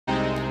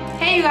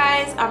you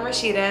guys, I'm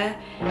Rashida,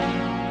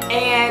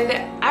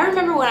 and I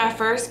remember when I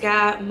first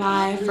got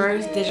my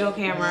first digital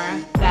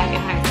camera back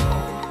in high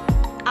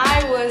school.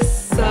 I was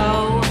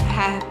so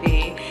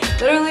happy.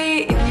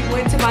 Literally, if you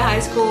went to my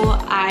high school,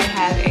 I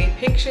had a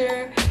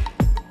picture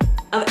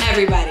of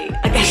everybody.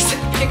 Like, I just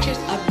took pictures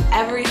of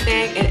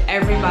everything and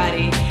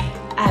everybody.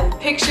 I have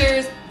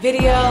pictures,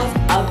 videos,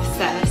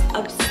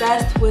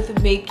 obsessed with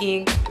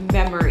making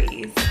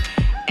memories.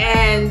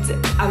 And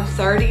I'm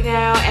 30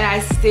 now, and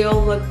I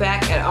still look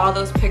back at all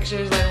those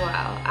pictures like,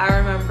 wow, I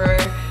remember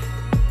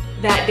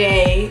that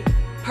day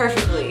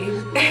perfectly.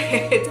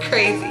 It's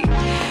crazy,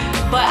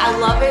 but I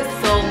love it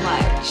so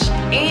much.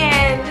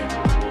 And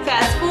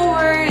fast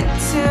forward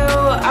to,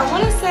 I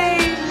want to say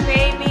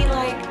maybe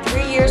like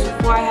 3 years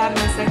before I had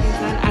my second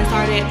son, I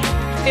started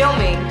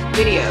filming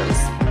videos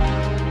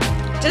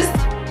just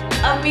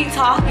of me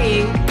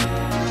talking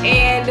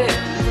and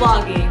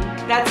vlogging.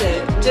 That's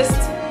it.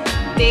 Just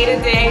day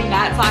to day,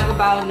 not talk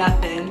about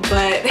nothing.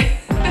 But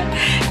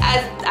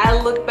as I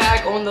look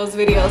back on those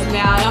videos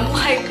now, and I'm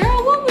like,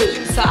 girl, what was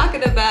you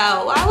talking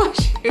about? Why was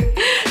you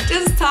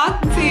just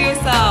talking to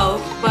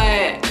yourself?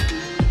 But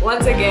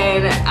once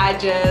again,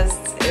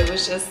 it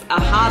was just a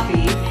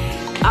hobby.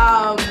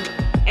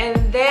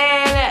 And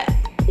then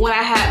when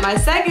I had my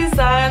second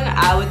son,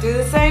 I would do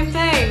the same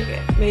thing,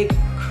 make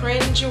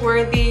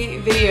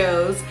cringe-worthy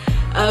videos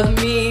of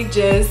me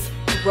just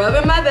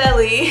rubbing my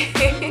belly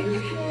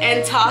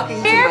and talking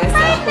to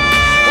myself,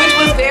 which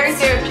was very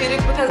therapeutic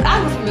because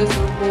I was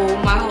miserable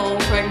my whole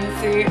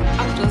pregnancy.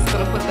 I'm just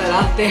gonna put that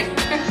out there.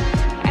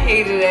 I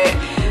hated it,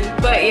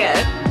 but yeah,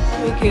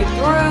 we get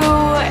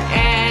through,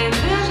 and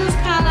then it just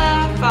kind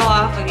of fell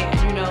off again,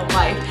 you know,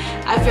 life.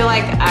 I feel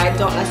like I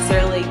don't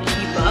necessarily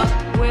keep up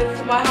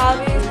with my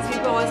hobbies.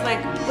 People always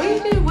like, what do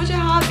you do? What's your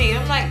hobby?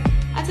 I'm like,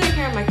 I take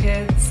care of my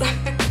kids.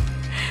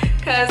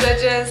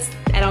 Cause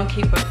I don't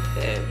keep up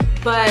with it.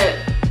 But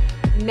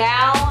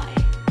now,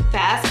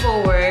 fast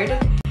forward,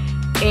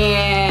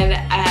 and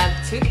I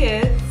have 2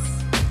 kids.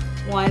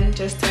 One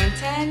just turned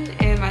 10,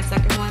 and my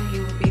second one, he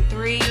will be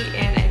 3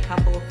 in a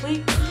couple of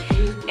weeks.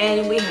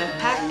 And we have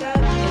packed up,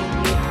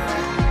 and we are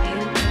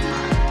in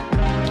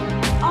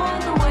Qatar, all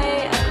the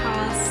way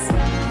across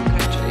the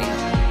country.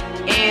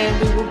 And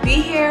we will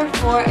be here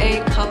for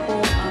a couple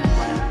of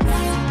months.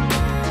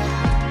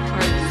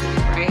 Crazy,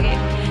 right?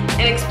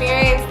 An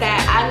experience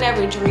that I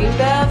never dreamed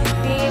of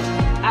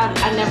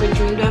I never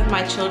dreamed of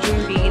my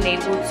children being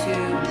able to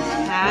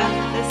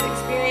have this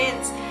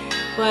experience,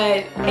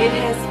 but it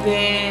has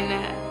been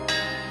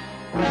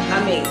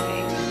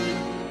amazing.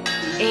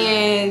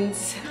 And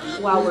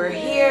while we're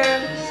here,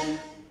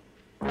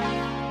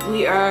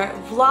 we are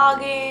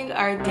vlogging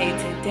our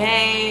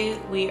day-to-day,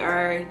 we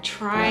are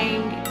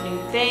trying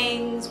new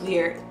things, we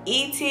are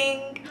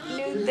eating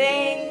new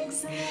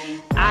things.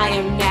 I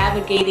am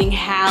navigating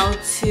how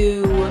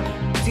to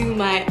do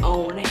my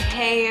own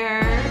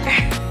hair.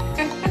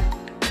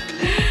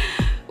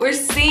 We're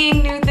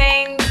seeing new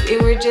things,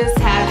 and we're just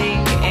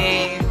having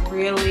a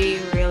really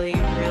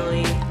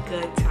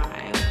good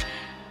time.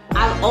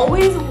 I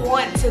always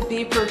want to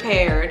be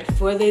prepared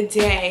for the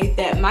day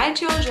that my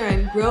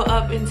children grow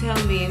up and tell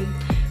me,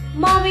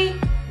 Mommy,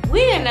 we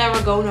didn't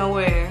never go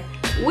nowhere.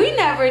 We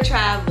never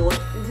traveled.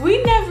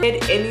 We never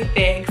did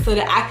anything, so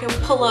that I can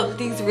pull up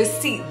these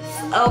receipts,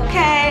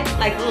 okay?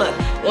 Like, look,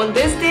 on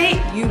this date,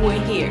 you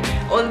went here.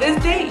 On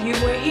this date, you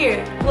went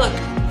here. Look,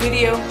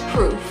 video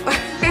proof.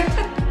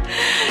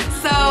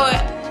 So,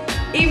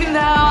 even though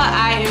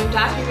I am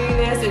documenting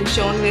this and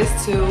showing this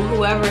to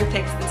whoever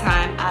takes the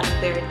time out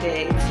of their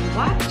day to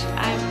watch,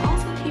 I'm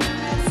also keeping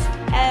this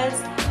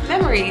as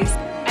memories.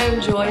 I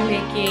enjoy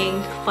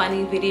making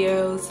funny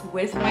videos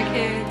with my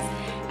kids.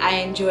 I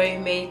enjoy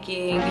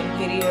making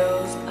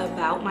videos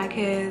about my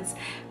kids.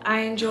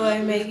 I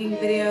enjoy making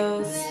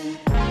videos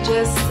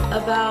just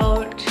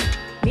about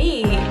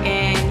me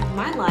and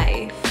my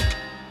life.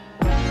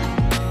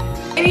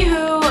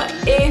 Anywho,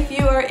 if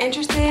you are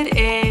interested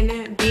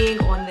in being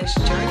on this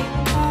journey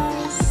with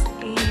us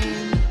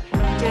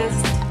and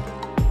just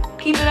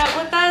keep it up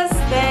with us,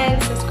 then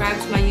subscribe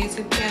to my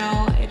YouTube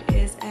channel